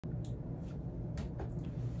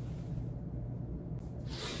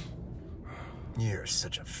You're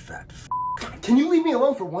such a fat f***. Can you leave me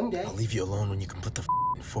alone for one day? I'll leave you alone when you can put the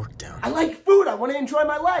fork down. I like food. I want to enjoy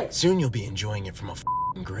my life. Soon you'll be enjoying it from a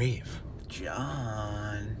grave.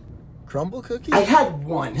 John. Crumble cookies? I had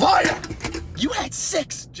one. Liar! You had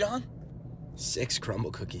 6, John. 6 crumble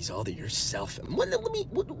cookies all to yourself.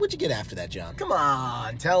 What'd you get after that, John? Come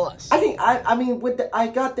on, tell us. I mean, I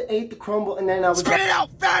got the 8, the crumble, and then I was... Spit it out,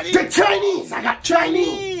 fatty! The Chinese! I got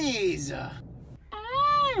Chinese!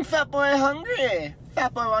 Fat boy hungry.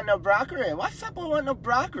 Fat boy want no broccoli. Why fat boy want no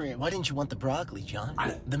broccoli? Why didn't you want the broccoli, John?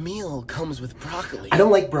 The meal comes with broccoli. I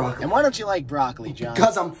don't like broccoli. And why don't you like broccoli, John?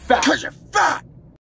 Because I'm fat. Because you're fat!